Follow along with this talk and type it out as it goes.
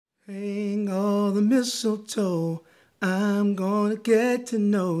Hang all the mistletoe, I'm gonna get to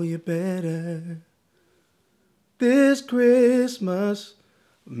know you better. This Christmas,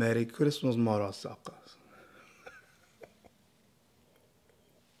 Merry Christmas, motherfuckers.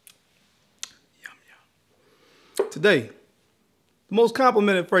 Yum, yum. Today, the most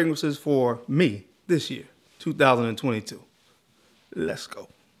complimented fragrances for me this year, 2022. Let's go.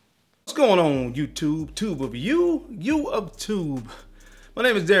 What's going on, YouTube? Tube of you of tube. My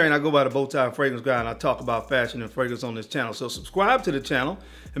name is Darian. I go by the Bowtie Fragrance Guy, and I talk about fashion and fragrance on this channel. So subscribe to the channel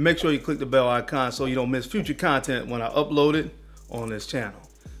and make sure you click the bell icon so you don't miss future content when I upload it on this channel.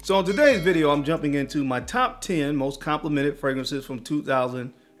 So in today's video, I'm jumping into my top 10 most complimented fragrances from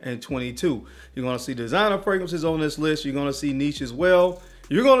 2022. You're going to see designer fragrances on this list. You're going to see niche as well.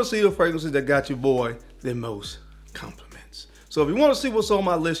 You're going to see the fragrances that got your boy the most compliments. So if you want to see what's on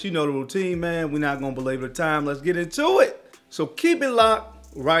my list, you know the routine, man. We're not going to belabor the time. Let's get into it. So keep it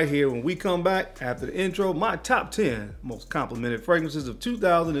locked right here when we come back after the intro. My top 10 most complimented fragrances of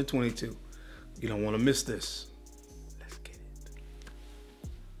 2022. You don't want to miss this. Let's get it.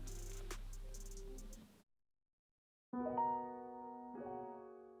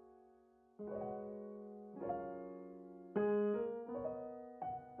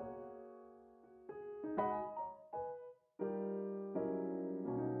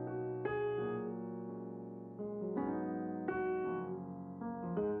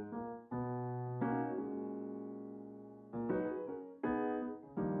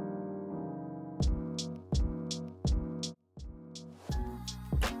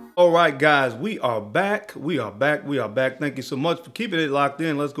 All right, guys, we are back. We are back. Thank you so much for keeping it locked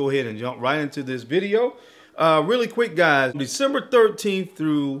in. Let's go ahead and jump right into this video. Really quick, guys, December 13th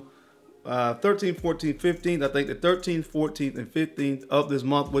through 13th, 14th, 15th, I think the 13th, 14th, and 15th of this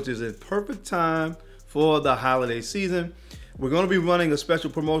month, which is a perfect time for the holiday season. We're going to be running a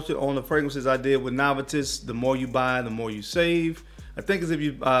special promotion on the fragrances I did with Navitus. The more you buy, the more you save. I think if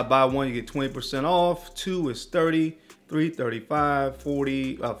you buy one, you get 20% off. 2 is 30. 3, 35,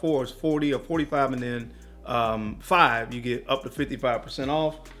 40, 4 is 40 or 45, and then 5, you get up to 55%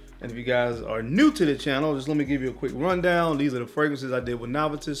 off. And if you guys are new to the channel, just let me give you a quick rundown. These are the fragrances I did with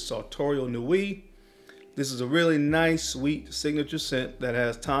Navitus, Sartorial Nuit. This is a really nice, sweet signature scent that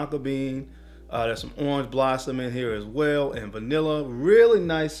has tonka bean. There's some orange blossom in here as well, and vanilla. Really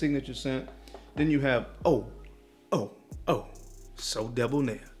nice signature scent. Then you have, So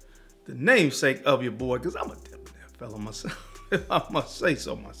Debonair, the namesake of your boy, because I'm a fellow myself, if I must say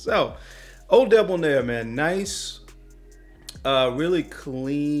so myself. Eau Debonair, man, nice, really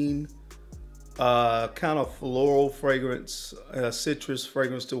clean, kind of floral fragrance, citrus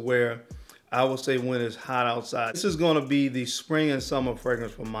fragrance to wear, I would say, when it's hot outside. This is going to be the spring and summer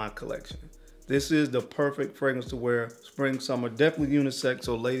fragrance from my collection. This is the perfect fragrance to wear spring, summer, definitely unisex,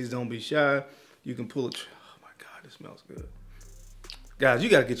 so ladies, don't be shy. You can pull it. Oh my God, it smells good. Guys, you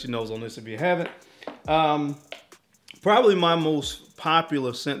got to get your nose on this if you haven't. Probably my most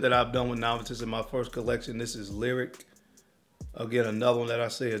popular scent that I've done with Navitus in my first collection. This is Lyrik. Again, another one that I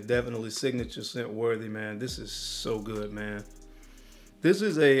say is definitely signature scent worthy, man. This is so good, man. This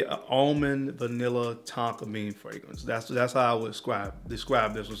is a almond vanilla tonka bean fragrance. That's how I would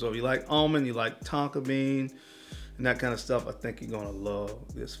describe this one. So if you like almond, you like tonka bean, and that kind of stuff, I think you're gonna love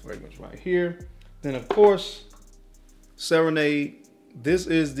this fragrance right here. Then of course, Serenade. This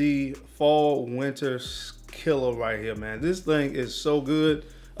is the fall winter killer right here, man. This thing is so good.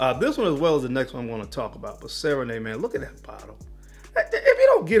 This one as well as the next one I'm going to talk about. But Serenade, man, look at that bottle. If you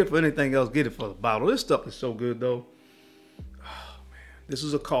don't get it for anything else, get it for the bottle. This stuff is so good, though. Oh man, this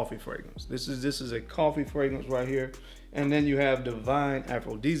is a coffee fragrance. This is a coffee fragrance right here. And then you have Divine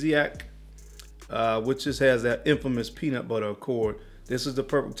Aphrodisiac, which just has that infamous peanut butter accord. This is the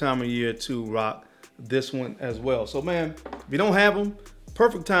perfect time of year to rock this one as well. So, man, if you don't have them,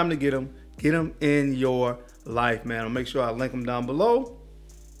 perfect time to get them. Get them in your life, man. I'll make sure I link them down below,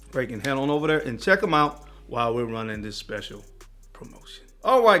 where you can head on over there and check them out while we're running this special promotion.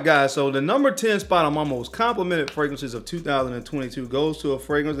 All right, guys, so the number 10 spot on my most complimented fragrances of 2022 goes to a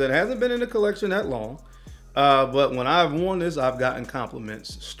fragrance that hasn't been in the collection that long. But when I've worn this, I've gotten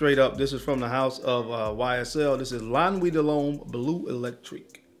compliments straight up. This is from the house of YSL. This is Nuit de l'Homme Blue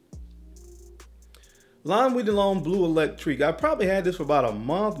Electrique. Nuit de l'Homme Blue Electrique. I probably had this for about a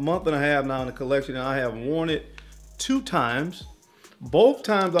month and a half now in the collection, and I have worn it 2 times. Both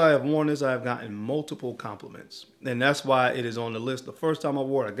times I have worn this, I have gotten multiple compliments, and that's why it is on the list. The first time I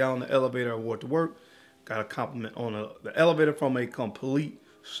wore it, I got on the elevator, I wore it to work, got a compliment on the elevator from a complete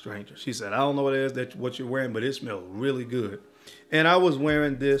stranger. She said, I don't know what it is what you're wearing, but it smells really good. And I was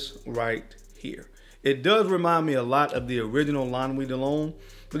wearing this right here. It does remind me a lot of the original La Nuit de l'Homme,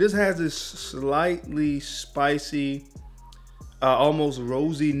 but this has this slightly spicy, almost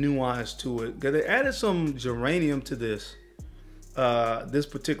rosy nuance to it. They added some geranium to this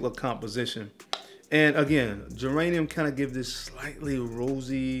particular composition. And again, geranium kind of gives this slightly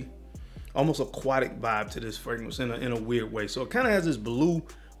rosy, almost aquatic vibe to this fragrance in a weird way. So it kind of has this blue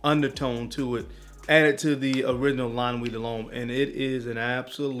undertone to it, added to the original La Nuit de l'Homme, and it is an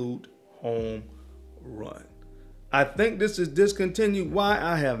absolute home run. I think this is discontinued. Why?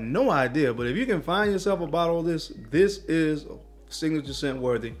 I have no idea. But if you can find yourself a bottle of this, this is signature scent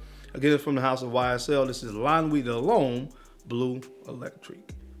worthy. Again, it's from the house of YSL. This is La Nuit de l'Homme Blue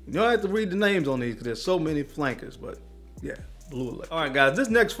Electric. You don't have to read the names on these because there's so many flankers, but yeah, Blue Electric. All right, guys, this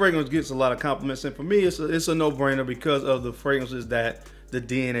next fragrance gets a lot of compliments, and for me, it's a no-brainer because of the fragrances that the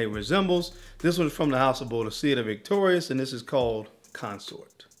DNA resembles. This one is from the house of Bodicea Victorious, and this is called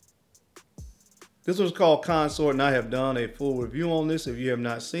Consort. This one's called Consort, and I have done a full review on this. If you have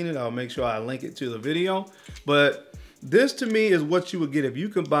not seen it, I'll make sure I link it to the video. But this, to me, is what you would get if you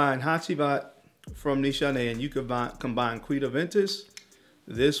combine Hachivat from Nichane and you combine Acqu Di Ventus.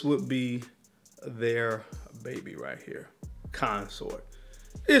 This would be their baby right here, Consort.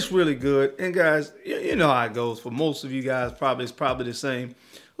 It's really good. And guys, you know how it goes. For most of you guys, it's probably the same.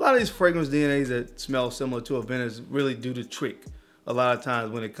 A lot of these fragrance DNAs that smell similar to a vintage really do the trick a lot of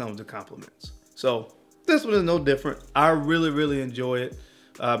times when it comes to compliments. So this one is no different. I really enjoy it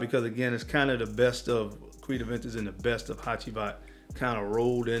because, again, it's kind of the best of Acqu Di Ventus and the best of Hachivat kind of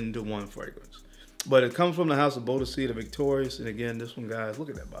rolled into one fragrance. But it comes from the house of Bodicea Victorious. And again, this one, guys, look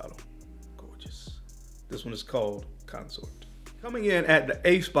at that bottle. Gorgeous. This one is called Consort. Coming in at the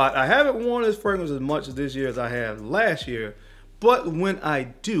 8th spot, I haven't worn this fragrance as much this year as I have last year. But when I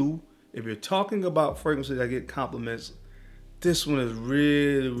do, if you're talking about fragrances that get compliments, this one is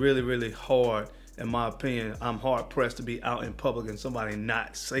really hard. In my opinion, I'm hard pressed to be out in public and somebody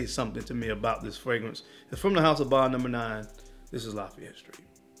not say something to me about this fragrance. It's from the house of Bond number 9. This is Lafayette Street.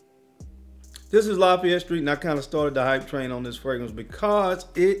 This is Lafayette Street, and I kind of started the hype train on this fragrance because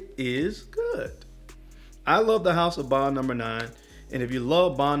it is good. I love the house of Bond number 9. And if you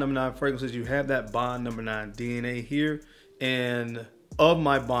love Bond number 9 fragrances, you have that Bond number 9 DNA here. And of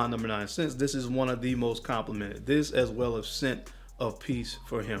my Bond number 9 scents, this is one of the most complimented. This as well as Scent of Peace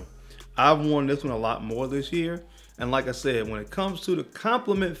for him. I've worn this one a lot more this year. And like I said, when it comes to the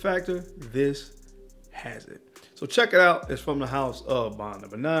compliment factor, this has it. So check it out. It's from the house of Bond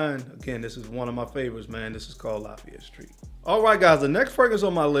number 9. Again, this is one of my favorites, man. This is called Lafayette Street. All right, guys, the next fragrance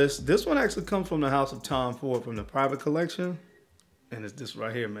on my list, this one actually comes from the house of Tom Ford from the private collection. And it's this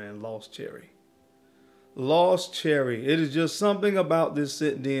right here, man, Lost Cherry. Lost Cherry. It is just something about this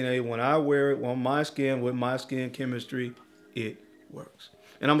scent DNA. When I wear it on my skin with my skin chemistry, it works.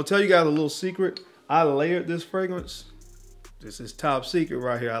 And I'm going to tell you guys a little secret. I layered this fragrance. This is top secret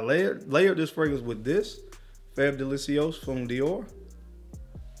right here. I layered this fragrance with this Feb Delicios from Dior.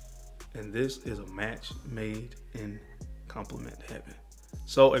 And this is a match made in compliment heaven.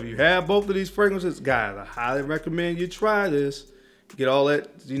 So if you have both of these fragrances, guys, I highly recommend you try this. Get all that,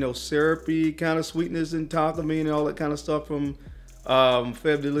 you know, syrupy kind of sweetness and tocamine and all that kind of stuff from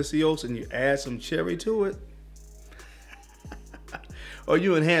Feb Delicios, and you add some cherry to it. Or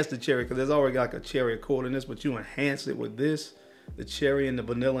you enhance the cherry, because there's already like a cherry accord in this, but you enhance it with this, the cherry and the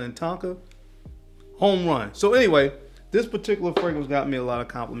vanilla and tonka. Home run. So anyway, this particular fragrance got me a lot of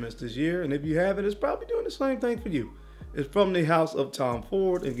compliments this year, and if you have it, it's probably doing the same thing for you. It's from the house of Tom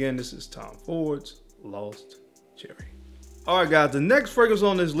Ford. Again, this is Tom Ford's Lost Cherry. All right, guys, the next fragrance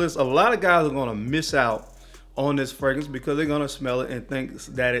on this list, a lot of guys are going to miss out on this fragrance because they're going to smell it and think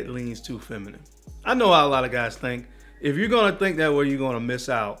that it leans too feminine. I know how a lot of guys think. If you're going to think that way, you're going to miss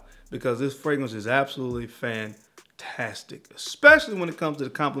out because this fragrance is absolutely fantastic, especially when it comes to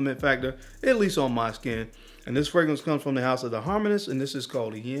the compliment factor, at least on my skin. And this fragrance comes from the house of the Harmonist, and this is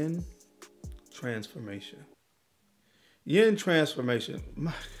called Yin Transformation. Yin Transformation.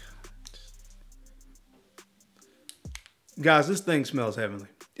 My guys, this thing smells heavenly.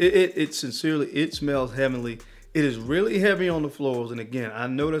 It sincerely, it smells heavenly. It is really heavy on the florals. And again, I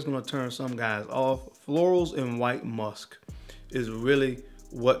know that's going to turn some guys off. Florals and white musk is really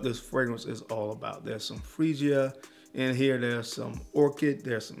what this fragrance is all about. There's some freesia in here. There's some orchid.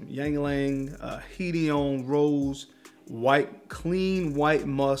 There's some ylang-ylang, hedione, rose, white, clean white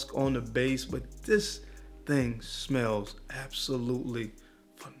musk on the base. But this thing smells absolutely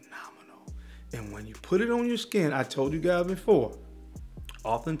phenomenal. And when you put it on your skin, I told you guys before,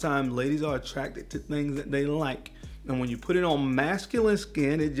 oftentimes ladies are attracted to things that they like. And when you put it on masculine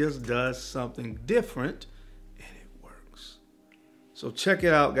skin, it just does something different and it works. So check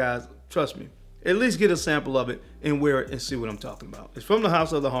it out, guys. Trust me, at least get a sample of it and wear it and see what I'm talking about. It's from the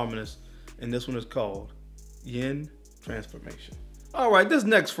House of the Harmonist, and this one is called Yin Transformation. All right, this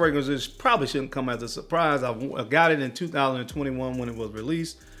next fragrance is probably shouldn't come as a surprise. I got it in 2021 when it was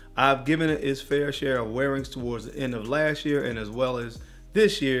released. I've given it its fair share of wearings towards the end of last year and as well as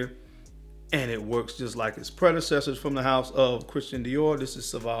this year, and it works just like its predecessors from the house of Christian Dior. This is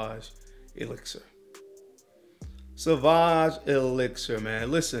Sauvage Elixir. Sauvage Elixir,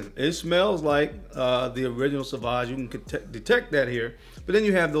 man. Listen, it smells like the original Sauvage. You can detect that here, but then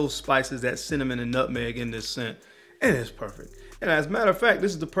you have those spices, that cinnamon and nutmeg in this scent, and it's perfect. And as a matter of fact,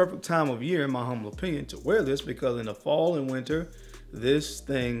 this is the perfect time of year, in my humble opinion, to wear this, because in the fall and winter, this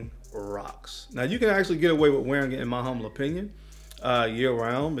thing rocks. Now, you can actually get away with wearing it, in my humble opinion, year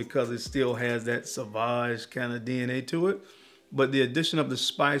round, because it still has that Sauvage kind of DNA to it. But the addition of the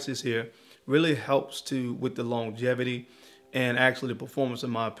spices here really helps with the longevity and actually the performance, in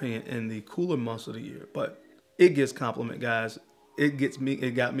my opinion, in the cooler months of the year. But it gets compliment, guys.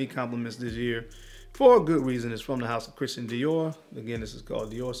 It got me compliments this year for a good reason. It's from the house of Christian Dior. Again, this is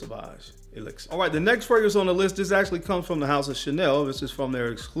called Dior Sauvage Elixir. All right, the next fragrance on the list, this actually comes from the house of Chanel. This is from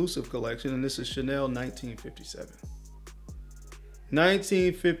their exclusive collection, and this is Chanel 1957.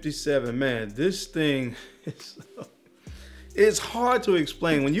 1957, man, this thing is, it's hard to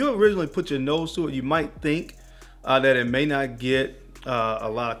explain. When you originally put your nose to it, you might think that it may not get a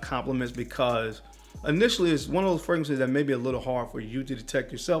lot of compliments, because initially it's one of those fragrances that may be a little hard for you to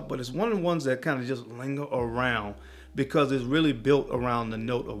detect yourself, but it's one of the ones that kind of just linger around because it's really built around the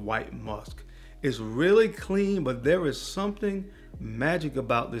note of white musk. It's really clean, but there is something magic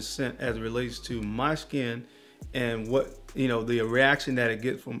about this scent as it relates to my skin and what, you know, the reaction that it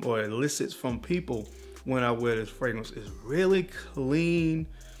gets from or elicits from people when I wear this fragrance is really clean.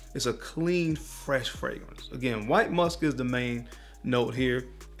 It's a clean, fresh fragrance. Again, white musk is the main note here,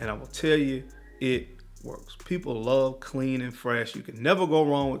 and I will tell you, it works. People love clean and fresh. You can never go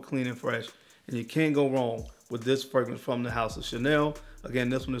wrong with clean and fresh, and you can't go wrong with this fragrance from the house of Chanel. Again,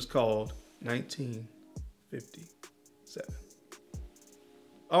 this one is called 1957.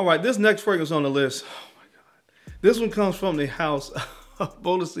 All right, this next fragrance on the list, oh my God. This one comes from the house of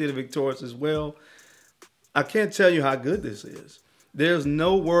Bottega Victorious as well. I can't tell you how good this is. There's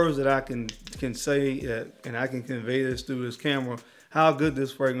no words that I can say and I can convey this through this camera, how good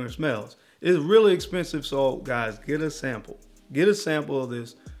this fragrance smells. It's really expensive, so guys, get a sample. Get a sample of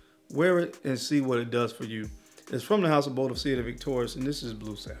this, wear it, and see what it does for you. It's from the house of Bottega Victorious, and this is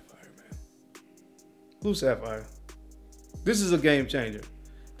Blue Sapphire, man. Blue Sapphire. This is a game changer.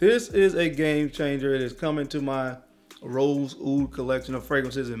 This is a game changer. It is coming to my Rose Oud collection of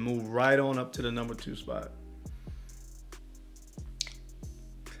fragrances and move right on up to the #2 spot.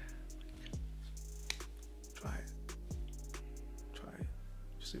 Try it. Try it.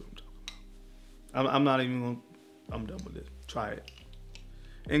 You see what I'm talking about. I'm not even gonna, I'm done with this. Try it.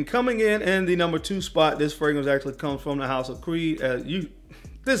 And coming in the #2 spot, this fragrance actually comes from the house of Creed.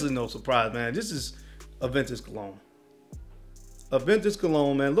 This is no surprise, man. This is a vintage cologne. A vintage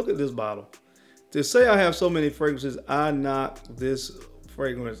cologne, man. Look at this bottle. To say I have so many fragrances, I knock this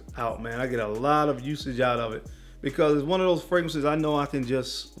fragrance out, man. I get a lot of usage out of it because it's one of those fragrances I know I can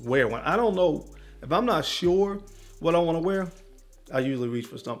just wear. When I don't know, if I'm not sure what I want to wear, I usually reach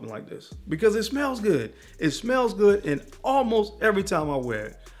for something like this because it smells good. It smells good, and almost every time I wear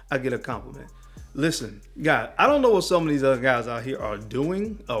it, I get a compliment. Listen, guys, I don't know what some of these other guys out here are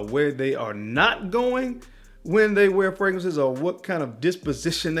doing or where they are not going when they wear fragrances, or what kind of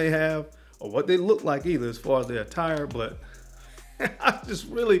disposition they have, or what they look like either as far as their attire, but I just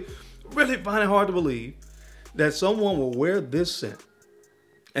really find it hard to believe that someone will wear this scent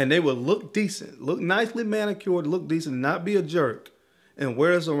and they will look decent, look nicely manicured, look decent, not be a jerk, and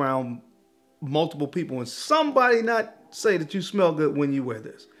wear this around multiple people and somebody not say that you smell good when you wear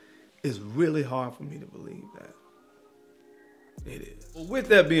this. It's really hard for me to believe that. It is. Well, with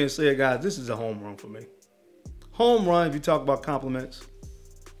that being said, guys, this is a home run for me. Home run, if you talk about compliments,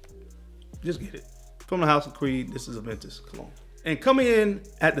 just get it. From the house of Creed, this is a vintage cologne. And coming in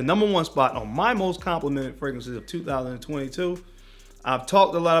at the #1 spot on my most complimented fragrances of 2022, I've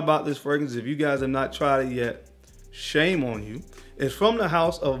talked a lot about this fragrance. If you guys have not tried it yet, shame on you. It's from the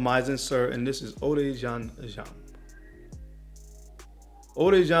house of Maison Sur, and this is Eau de Gingembre.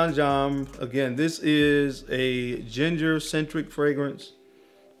 Eau de Gingembre, again, this is a ginger-centric fragrance.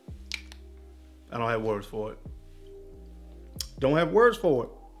 I don't have words for it. Don't have words for it.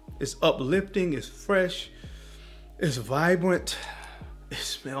 It's uplifting, it's fresh, it's vibrant, it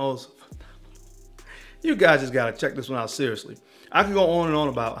smells phenomenal. You guys just gotta check this one out seriously. I could go on and on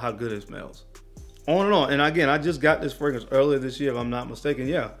about how good it smells. On and on. And again, I just got this fragrance earlier this year, if I'm not mistaken.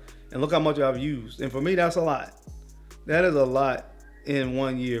 Yeah, And look how much I've used. And for me, that's a lot. That is a lot in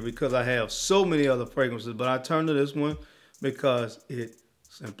 1 year because I have so many other fragrances. But I turned to this one because it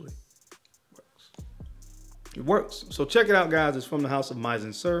simply works. It works. So check it out, guys. It's from the house of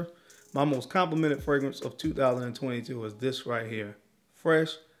Maison Sir. My most complimented fragrance of 2022 is this right here.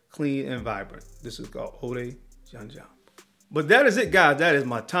 Fresh, clean, and vibrant. This is called Acqu Di Gio. But that is it, guys. That is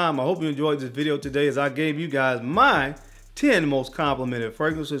my time. I hope you enjoyed this video today as I gave you guys my 10 most complimented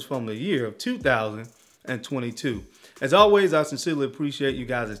fragrances from the year of 2022. As always, I sincerely appreciate you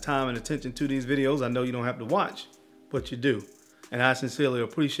guys' time and attention to these videos. I know you don't have to watch, but you do. And I sincerely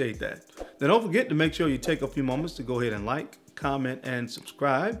appreciate that. Then don't forget to make sure you take a few moments to go ahead and like, comment, and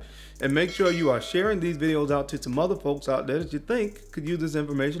subscribe. And make sure you are sharing these videos out to some other folks out there that you think could use this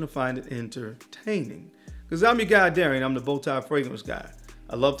information or find it entertaining. Because I'm your guy, Darian. I'm the Bowtie Fragrance Guy.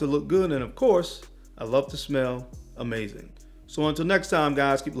 I love to look good, and of course, I love to smell amazing. So until next time,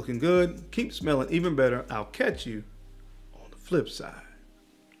 guys, keep looking good, keep smelling even better. I'll catch you on the flip side.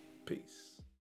 Peace.